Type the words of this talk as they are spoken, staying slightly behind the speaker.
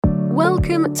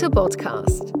Welcome to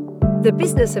Podcast, the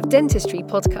Business of Dentistry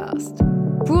podcast,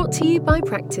 brought to you by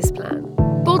Practice Plan.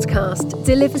 Podcast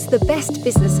delivers the best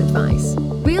business advice,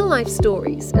 real-life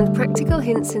stories, and practical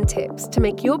hints and tips to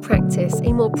make your practice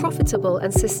a more profitable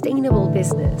and sustainable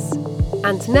business.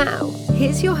 And now,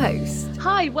 here's your host.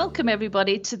 Hi, welcome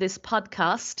everybody to this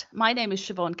podcast. My name is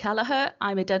Siobhan Kelleher.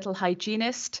 I'm a dental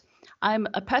hygienist. I'm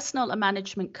a personal and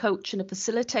management coach and a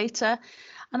facilitator,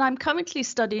 and I'm currently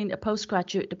studying a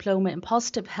postgraduate diploma in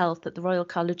positive health at the Royal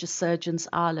College of Surgeons,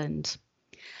 Ireland.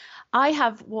 I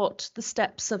have walked the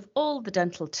steps of all the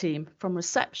dental team, from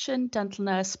reception, dental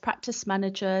nurse, practice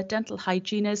manager, dental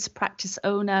hygienist, practice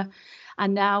owner,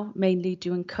 and now mainly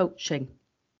doing coaching.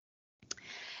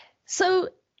 So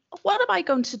what am I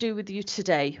going to do with you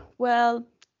today? Well,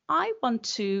 I want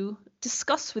to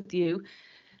discuss with you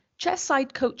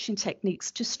chairside coaching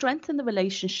techniques to strengthen the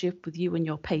relationship with you and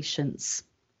your patients.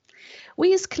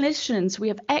 We as clinicians, we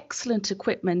have excellent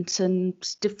equipment and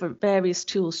different various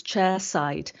tools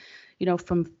chairside,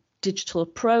 from digital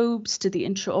probes to the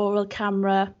intraoral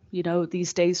camera.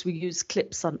 These days we use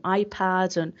clips on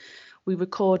iPad and we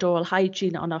record oral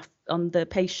hygiene on the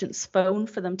patient's phone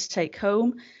for them to take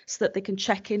home so that they can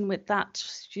check in with that,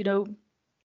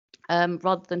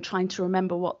 rather than trying to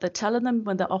remember what they're telling them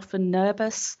when they're often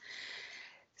nervous.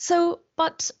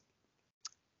 But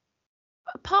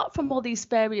apart from all these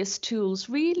various tools,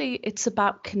 really it's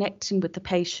about connecting with the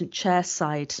patient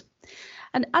chairside.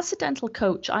 And as a dental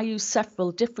coach, I use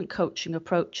several different coaching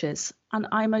approaches, and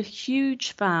I'm a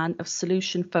huge fan of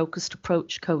solution-focused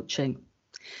approach coaching.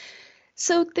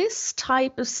 So this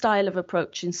type of style of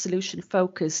approach in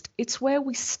solution-focused, it's where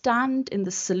we stand in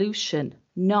the solution,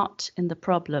 not in the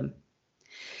problem.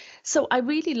 So I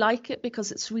really like it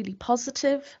because it's really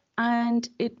positive and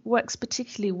it works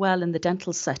particularly well in the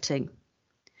dental setting.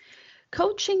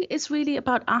 Coaching is really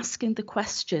about asking the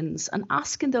questions and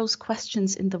asking those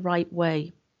questions in the right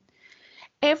way.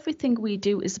 Everything we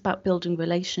do is about building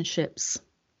relationships.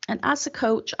 And as a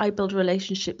coach, I build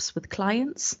relationships with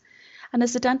clients. And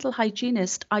as a dental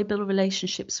hygienist, I build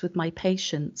relationships with my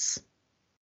patients.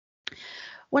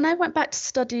 When I went back to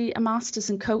study a master's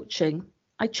in coaching,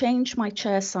 I changed my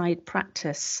chairside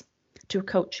practice to a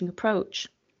coaching approach.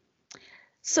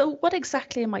 So what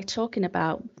exactly am I talking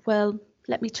about? Well,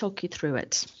 let me talk you through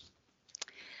it.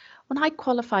 When I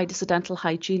qualified as a dental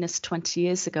hygienist 20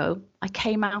 years ago, I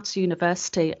came out of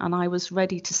university and I was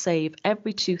ready to save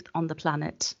every tooth on the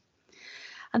planet.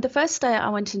 And the first day I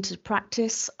went into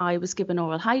practice, I was given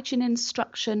oral hygiene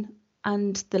instruction,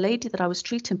 and the lady that I was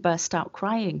treating burst out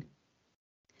crying.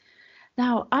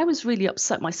 Now, I was really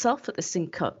upset myself at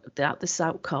this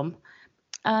outcome.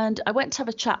 And I went to have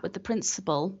a chat with the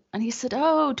principal, and he said,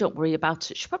 "Oh, don't worry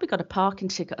about it. She probably got a parking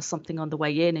ticket or something on the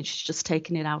way in, and she's just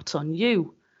taking it out on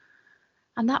you."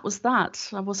 And that was that.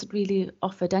 I wasn't really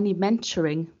offered any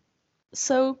mentoring.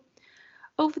 So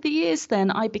over the years then,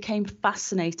 I became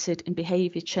fascinated in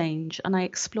behaviour change, and I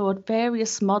explored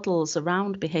various models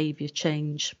around behaviour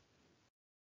change.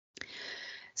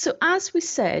 So as we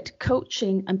said,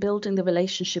 coaching and building the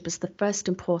relationship is the first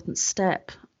important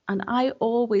step. And I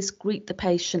always greet the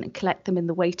patient and collect them in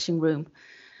the waiting room.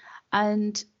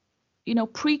 And,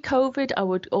 pre-COVID, I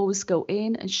would always go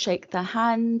in and shake their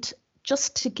hand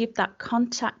just to give that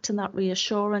contact and that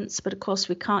reassurance. But of course,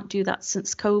 we can't do that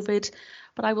since COVID.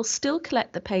 But I will still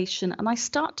collect the patient, and I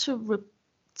start to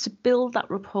build that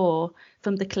rapport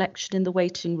from the collection in the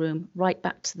waiting room right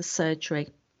back to the surgery.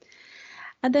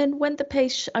 And then when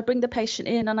I bring the patient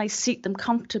in and I seat them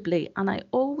comfortably, and I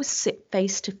always sit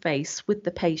face to face with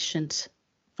the patient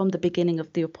from the beginning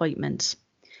of the appointment.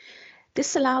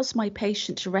 This allows my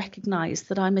patient to recognize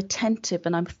that I'm attentive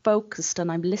and I'm focused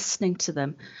and I'm listening to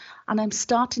them, and I'm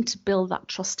starting to build that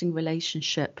trusting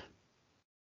relationship.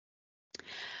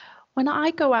 When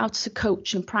I go out to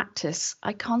coach and practice,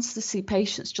 I constantly see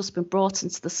patients just been brought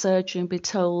into the surgery and be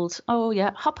told, "Oh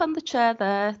yeah, hop on the chair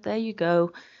there you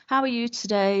go. How are you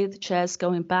today?" The chair's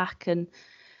going back, and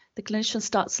the clinician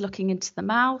starts looking into the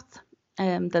mouth,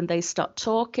 and then they start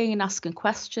talking and asking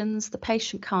questions. The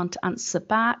patient can't answer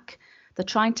back. They're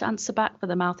trying to answer back, but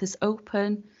the mouth is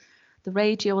open. The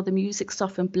radio or the music's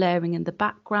often blaring in the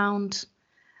background,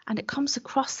 and it comes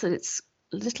across that it's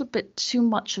a little bit too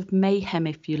much of mayhem,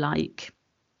 if you like.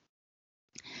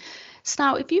 So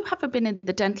now, if you haven't been in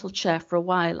the dental chair for a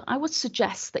while, I would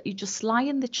suggest that you just lie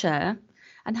in the chair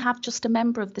and have just a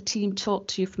member of the team talk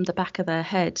to you from the back of their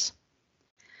head.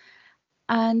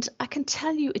 And I can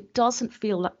tell you it doesn't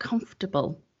feel that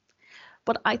comfortable,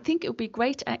 but I think it would be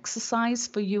great exercise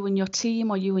for you and your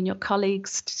team or you and your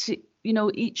colleagues to,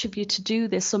 each of you to do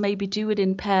this, or maybe do it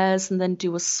in pairs and then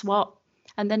do a swap.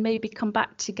 and then maybe come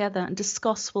back together and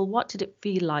discuss, well, what did it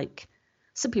feel like?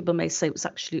 Some people may say it was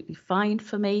absolutely fine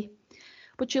for me,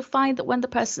 but you'll find that when the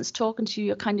person's talking to you,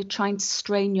 you're kind of trying to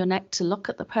strain your neck to look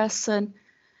at the person.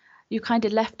 You're kind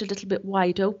of left a little bit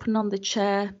wide open on the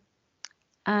chair.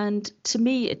 And to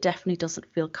me, it definitely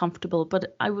doesn't feel comfortable,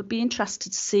 but I would be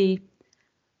interested to see,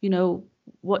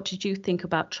 what did you think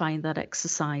about trying that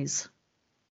exercise?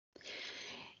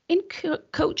 In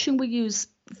coaching, we use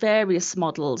various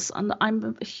models, and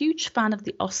I'm a huge fan of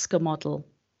the Oscar model.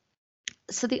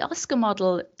 So the Oscar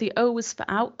model, the O is for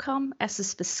outcome, S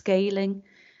is for scaling,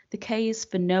 the K is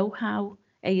for know-how,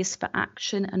 A is for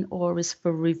action, and R is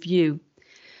for review.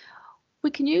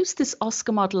 We can use this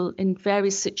Oscar model in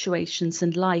various situations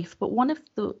in life, but one of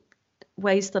the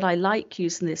ways that I like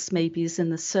using this maybe is in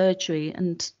the surgery.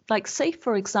 And like, say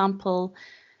for example,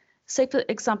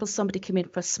 somebody came in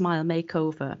for a smile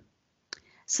makeover.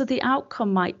 So the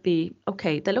outcome might be,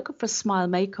 okay, they're looking for a smile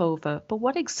makeover, but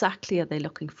what exactly are they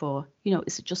looking for?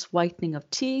 Is it just whitening of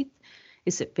teeth?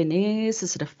 Is it veneers?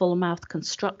 Is it a full mouth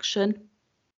construction?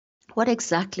 What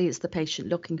exactly is the patient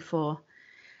looking for?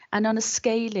 And on a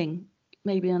scaling,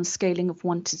 maybe on a scaling of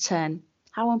 1 to 10,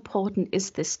 how important is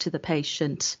this to the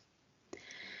patient?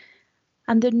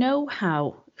 And the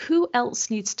know-how, who else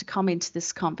needs to come into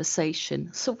this conversation?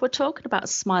 So if we're talking about a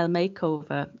smile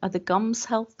makeover, are the gums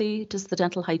healthy? Does the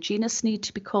dental hygienist need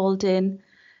to be called in?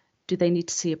 Do they need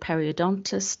to see a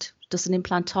periodontist? Does an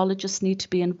implantologist need to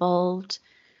be involved?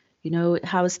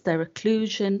 How is their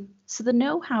occlusion? So the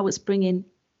know-how is bringing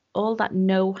all that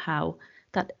know-how,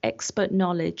 that expert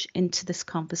knowledge into this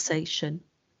conversation.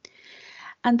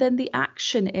 And then the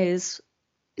action is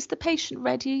the patient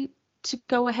ready to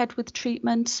go ahead with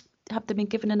treatment? Have they been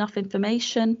given enough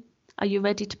information? Are you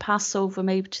ready to pass over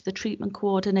maybe to the treatment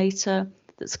coordinator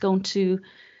that's going to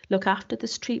look after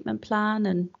this treatment plan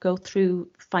and go through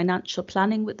financial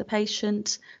planning with the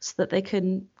patient so that they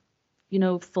can,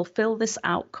 fulfill this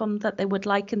outcome that they would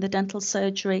like in the dental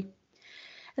surgery?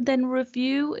 And then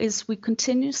review is we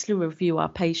continuously review our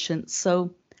patients.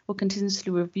 So we're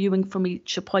continuously reviewing from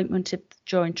each appointment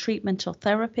during treatment or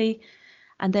therapy,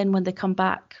 and then when they come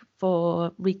back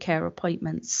for recare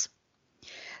appointments.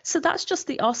 So that's just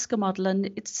the Oscar model,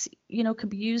 and it's, can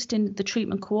be used in the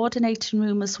treatment coordinating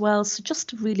room as well. So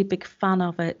just a really big fan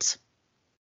of it.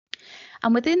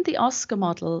 And within the Oscar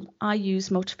model, I use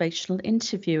motivational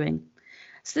interviewing.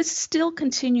 So this is still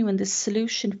continuing this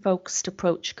solution-focused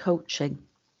approach coaching.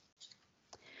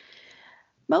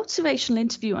 Motivational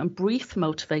interview and brief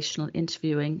motivational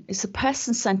interviewing is a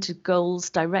person-centered,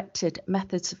 goals-directed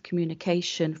methods of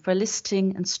communication for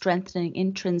eliciting and strengthening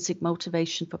intrinsic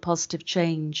motivation for positive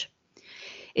change.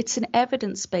 It's an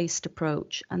evidence-based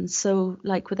approach, and so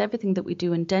like with everything that we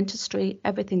do in dentistry,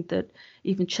 everything that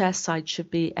even chairside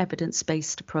should be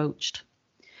evidence-based approached.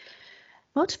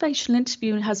 Motivational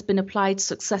interviewing has been applied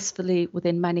successfully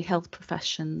within many health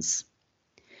professions.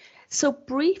 So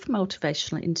brief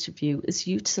motivational interview is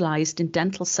utilised in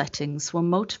dental settings where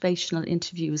motivational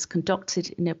interview is conducted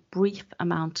in a brief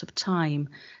amount of time,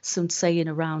 some say in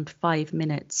around 5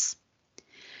 minutes.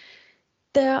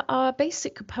 There are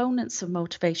basic components of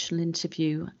motivational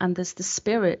interview, and there's the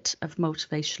spirit of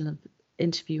motivational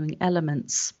interviewing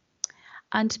elements.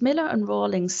 And Miller and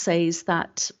Rawlings says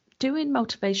that doing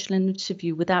motivational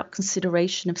interview without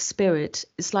consideration of spirit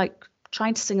is like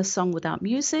trying to sing a song without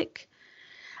music.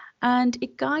 And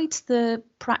it guides the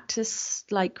practice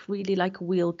really like a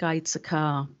wheel guides a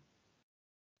car.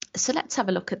 So let's have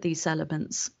a look at these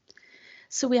elements.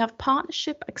 So we have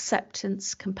partnership,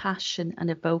 acceptance, compassion,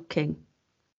 and evoking.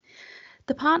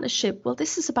 The partnership, well,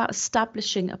 this is about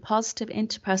establishing a positive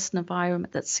interpersonal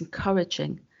environment that's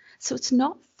encouraging. So it's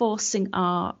not forcing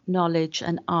our knowledge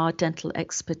and our dental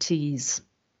expertise.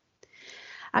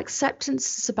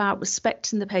 Acceptance is about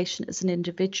respecting the patient as an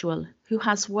individual who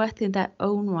has worth in their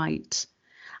own right.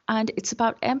 And it's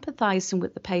about empathizing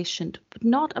with the patient, but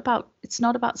it's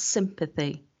not about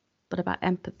sympathy, but about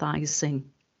empathizing.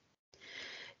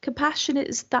 Compassion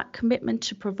is that commitment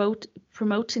to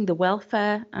promoting the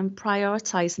welfare and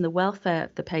prioritizing the welfare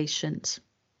of the patient.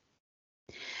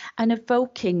 And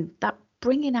evoking, that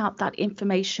bringing out that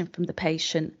information from the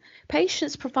patient.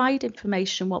 Patients provide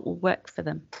information what will work for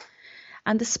them.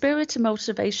 And the spirit of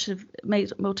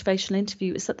motivational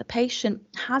interview is that the patient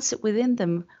has it within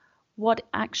them what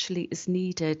actually is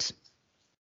needed.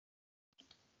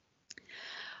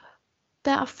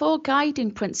 There are 4 guiding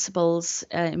principles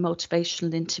in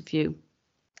motivational interview,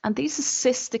 and these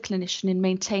assist the clinician in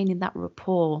maintaining that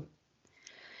rapport.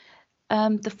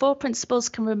 The 4 principles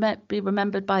can be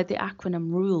remembered by the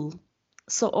acronym RULE.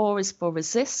 So R is for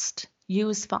resist, U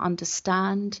is for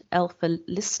understand, L for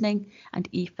listening, and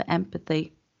E for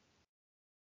empathy.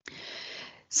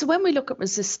 So when we look at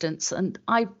resistance, and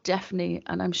I've definitely,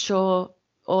 and I'm sure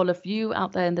all of you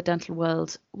out there in the dental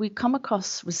world, we come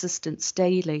across resistance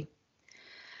daily.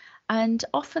 And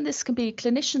often this can be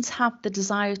clinicians have the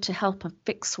desire to help and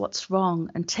fix what's wrong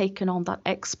and taken on that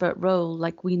expert role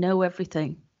like we know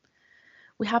everything.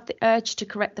 We have the urge to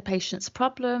correct the patient's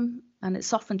problem, and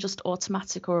it's often just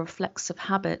automatic or reflexive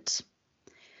habit.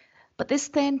 But this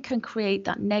then can create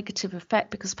that negative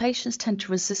effect because patients tend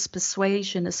to resist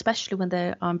persuasion, especially when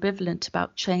they're ambivalent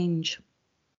about change.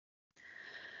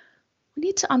 We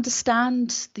need to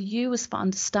understand, the U is for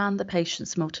understand the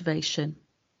patient's motivation.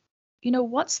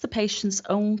 What's the patient's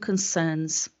own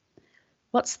concerns?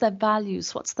 What's their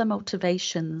values? What's their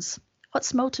motivations?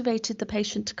 What's motivated the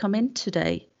patient to come in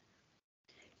today?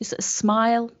 Is it a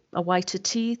smile, a whiter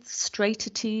teeth,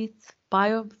 straighter teeth,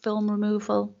 biofilm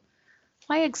removal?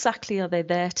 Why exactly are they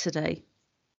there today?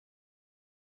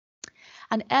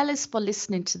 And L is for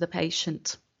listening to the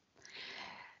patient.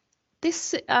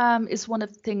 This is one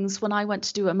of the things when I went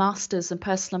to do a master's in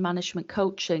personal management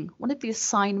coaching, one of the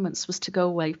assignments was to go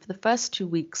away for the first 2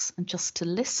 weeks and just to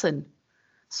listen.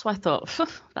 So I thought,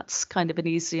 that's kind of an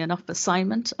easy enough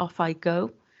assignment, off I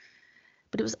go.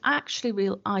 But it was actually a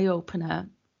real eye-opener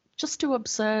just to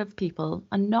observe people,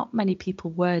 and not many people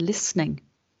were listening.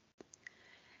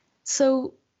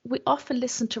 So we often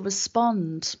listen to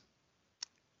respond,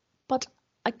 but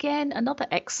again, another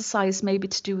exercise maybe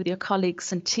to do with your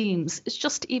colleagues and teams is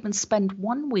just to even spend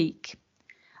 1 week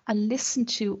and listen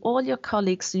to all your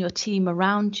colleagues and your team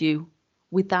around you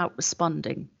without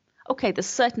responding. Okay, there's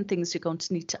certain things you're going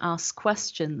to need to ask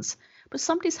questions, but if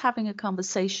somebody's having a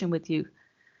conversation with you,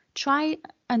 try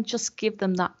and just give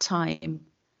them that time.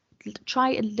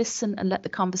 Try and listen and let the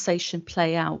conversation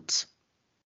play out.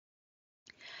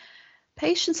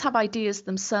 Patients have ideas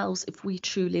themselves if we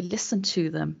truly listen to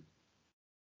them.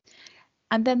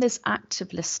 And then there's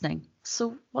active listening.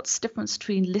 So what's the difference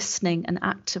between listening and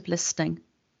active listening?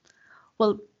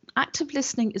 Well, active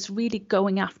listening is really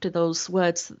going after those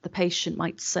words that the patient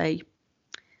might say.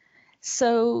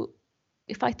 So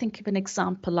if I think of an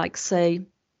example, like I say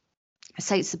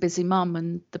it's a busy mum,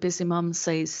 and the busy mum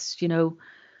says, oh,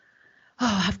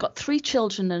 I've got 3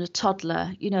 children and a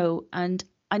toddler, and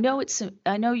I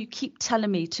know you keep telling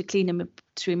me to clean in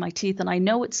between my teeth, and I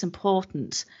know it's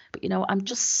important, but I'm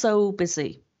just so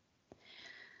busy.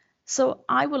 So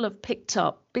I will have picked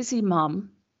up busy mum,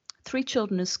 3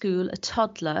 children in school, a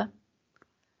toddler.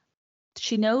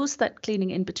 She knows that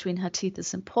cleaning in between her teeth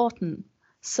is important.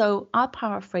 So I'll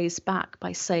paraphrase back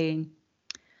by saying,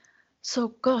 so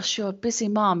gosh, you're a busy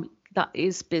mum. That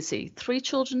is busy. 3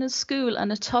 children in school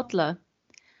and a toddler.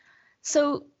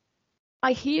 So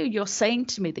I hear you're saying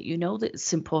to me that you know that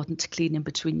it's important to clean in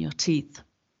between your teeth.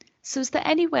 So is there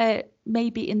anywhere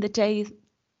maybe in the day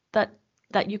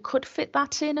that you could fit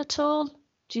that in at all?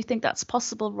 Do you think that's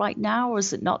possible right now, or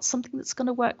is it not something that's going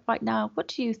to work right now? What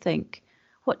do you think?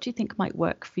 What do you think might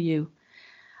work for you?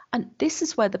 And this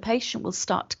is where the patient will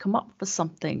start to come up for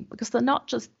something, because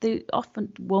they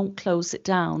often won't close it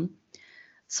down.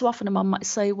 So often a mum might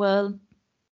say, well,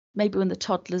 maybe when the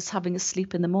toddler's having a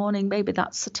sleep in the morning, maybe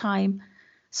that's the time.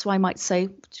 So I might say,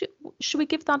 should we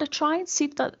give that a try and see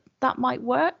if that might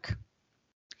work?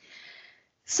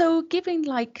 So giving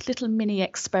like little mini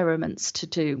experiments to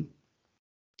do,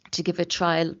 to give a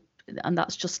trial, and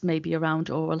that's just maybe around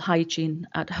oral hygiene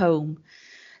at home.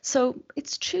 So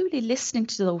it's truly listening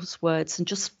to those words and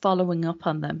just following up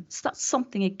on them. So that's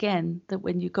something, again, that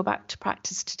when you go back to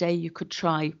practice today, you could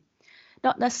try.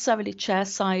 Not necessarily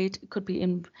chairside, it could be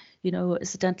in,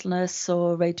 as a dental nurse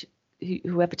or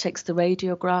whoever takes the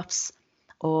radiographs,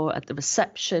 or at the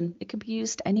reception. It can be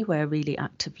used anywhere, really,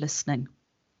 active listening.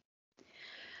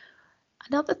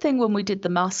 Another thing, when we did the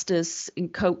masters in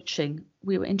coaching,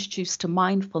 we were introduced to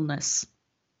mindfulness.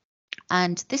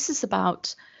 And this is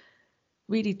about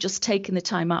really just taking the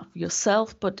time out for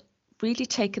yourself, but really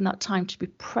taking that time to be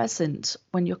present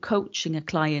when you're coaching a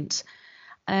client.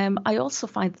 I also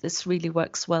find that this really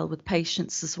works well with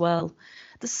patients as well.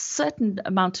 There's a certain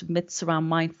amount of myths around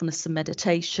mindfulness and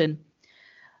meditation,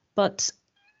 but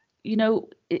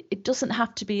it doesn't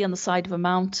have to be on the side of a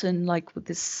mountain like with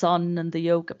the sun and the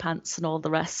yoga pants and all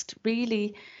the rest.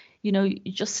 Really, you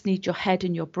just need your head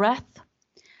and your breath.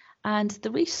 And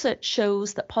the research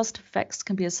shows that positive effects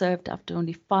can be observed after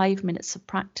only 5 minutes of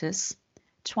practice,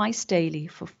 twice daily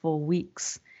for 4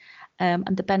 weeks.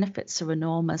 And the benefits are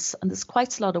enormous. And there's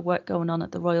quite a lot of work going on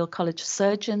at the Royal College of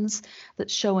Surgeons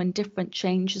that's showing different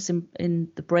changes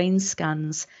in the brain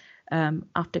scans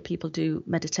after people do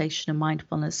meditation and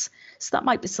mindfulness. So that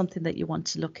might be something that you want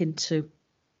to look into.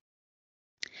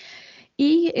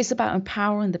 E is about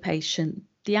empowering the patient.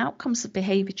 The outcomes of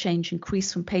behaviour change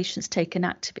increase when patients take an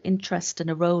active interest and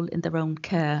a role in their own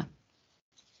care.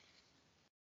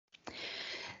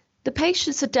 The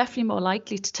patients are definitely more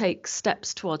likely to take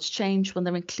steps towards change when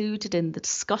they're included in the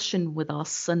discussion with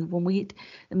us and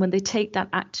when they take that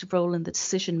active role in the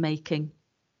decision making.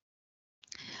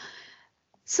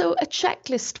 So a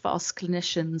checklist for us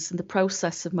clinicians in the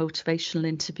process of motivational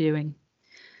interviewing.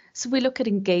 So we look at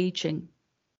engaging.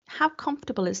 How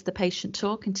comfortable is the patient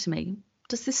talking to me?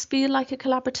 Does this feel like a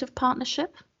collaborative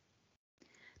partnership?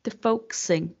 The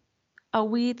focusing. Are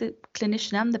we, the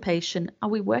clinician and the patient, are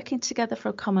we working together for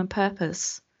a common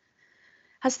purpose?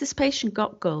 Has this patient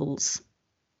got goals?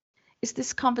 Is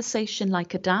this conversation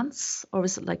like a dance or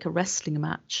is it like a wrestling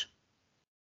match?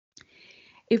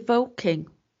 Evoking.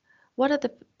 What are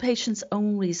the patient's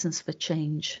own reasons for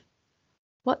change?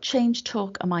 What change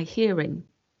talk am I hearing?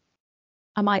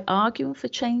 Am I arguing for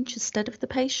change instead of the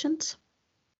patient?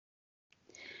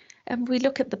 And we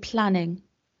look at the planning.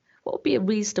 What would be a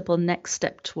reasonable next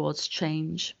step towards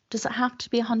change? Does it have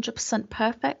to be 100%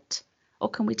 perfect, or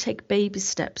can we take baby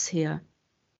steps here?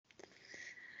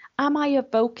 Am I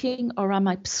evoking or am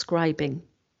I prescribing?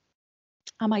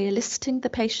 Am I eliciting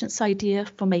the patient's idea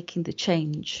for making the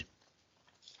change?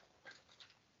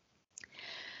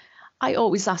 I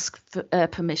always ask for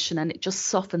permission, and it just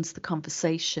softens the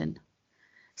conversation.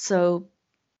 So,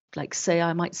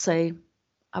 I might say,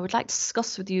 I would like to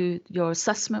discuss with you your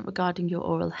assessment regarding your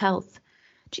oral health.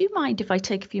 Do you mind if I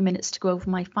take a few minutes to go over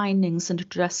my findings and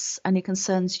address any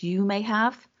concerns you may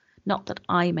have? Not that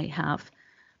I may have,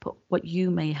 but what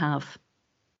you may have.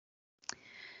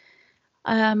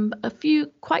 Quite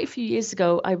a few years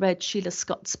ago, I read Sheila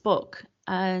Scott's book,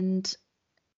 and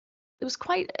it was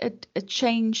quite a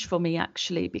change for me,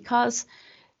 actually, because,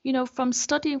 from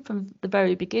studying from the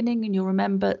very beginning, and you'll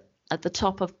remember at the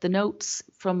top of the notes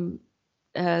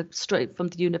straight from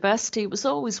the university, it was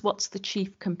always, what's the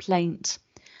chief complaint?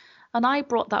 And I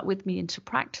brought that with me into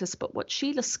practice. But what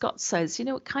Sheila Scott says,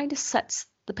 it kind of sets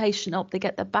the patient up. They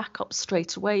get their back up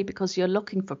straight away because you're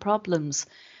looking for problems.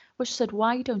 Which said,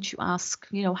 why don't you ask,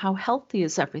 how healthy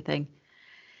is everything?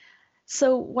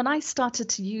 So when I started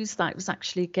to use that, it was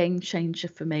actually a game changer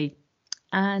for me.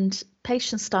 And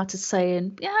patients started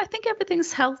saying, yeah, I think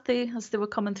everything's healthy, as they were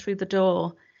coming through the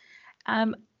door.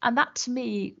 And that to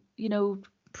me,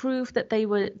 proved that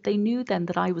they knew then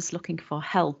that I was looking for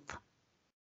help.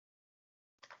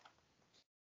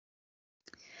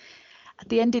 At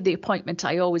the end of the appointment,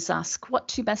 I always ask, what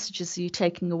 2 messages are you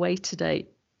taking away today?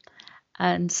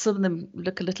 And some of them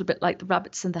look a little bit like the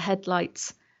rabbits in the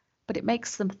headlights, but it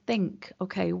makes them think,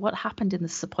 okay, what happened in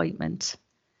this appointment?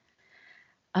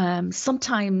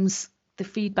 Sometimes the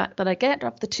feedback that I get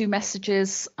of the 2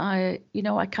 messages, I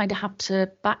kind of have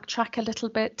to backtrack a little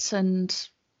bit and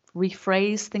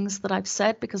rephrase things that I've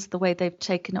said because of the way they've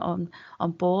taken it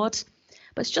on board.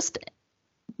 But it's just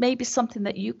maybe something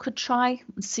that you could try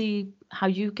and see how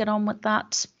you get on with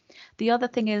that. The other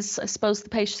thing is, I suppose the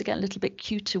patients are getting a little bit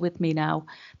cuter with me now.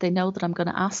 They know that I'm going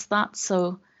to ask that,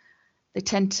 so they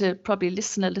tend to probably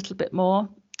listen a little bit more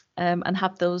and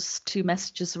have those 2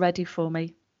 messages ready for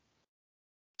me.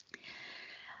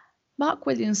 Mark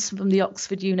Williams from the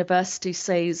Oxford University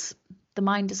says, the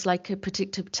mind is like a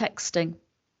predictive texting.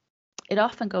 It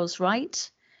often goes right,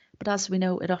 but as we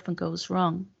know, it often goes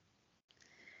wrong.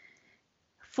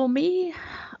 For me,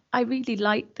 I really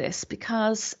like this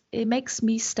because it makes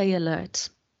me stay alert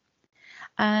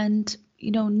and,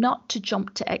 not to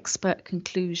jump to expert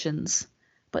conclusions,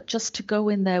 but just to go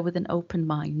in there with an open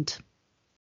mind.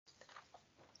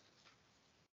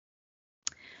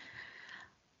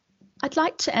 I'd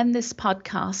like to end this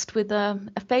podcast with a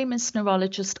famous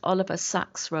neurologist, Oliver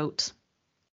Sacks, wrote,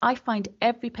 I find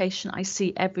every patient I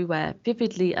see everywhere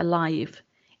vividly alive,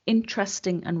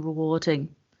 interesting and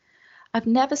rewarding. I've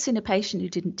never seen a patient who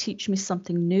didn't teach me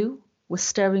something new, was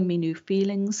stirring me new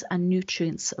feelings and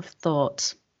nutrients of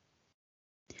thought.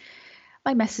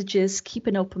 My message is keep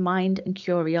an open mind and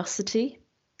curiosity.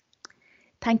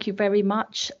 Thank you very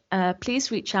much.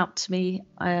 Please reach out to me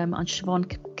on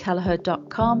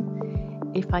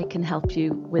SiobhanKelleher.com if I can help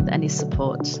you with any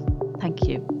support. Thank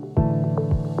you.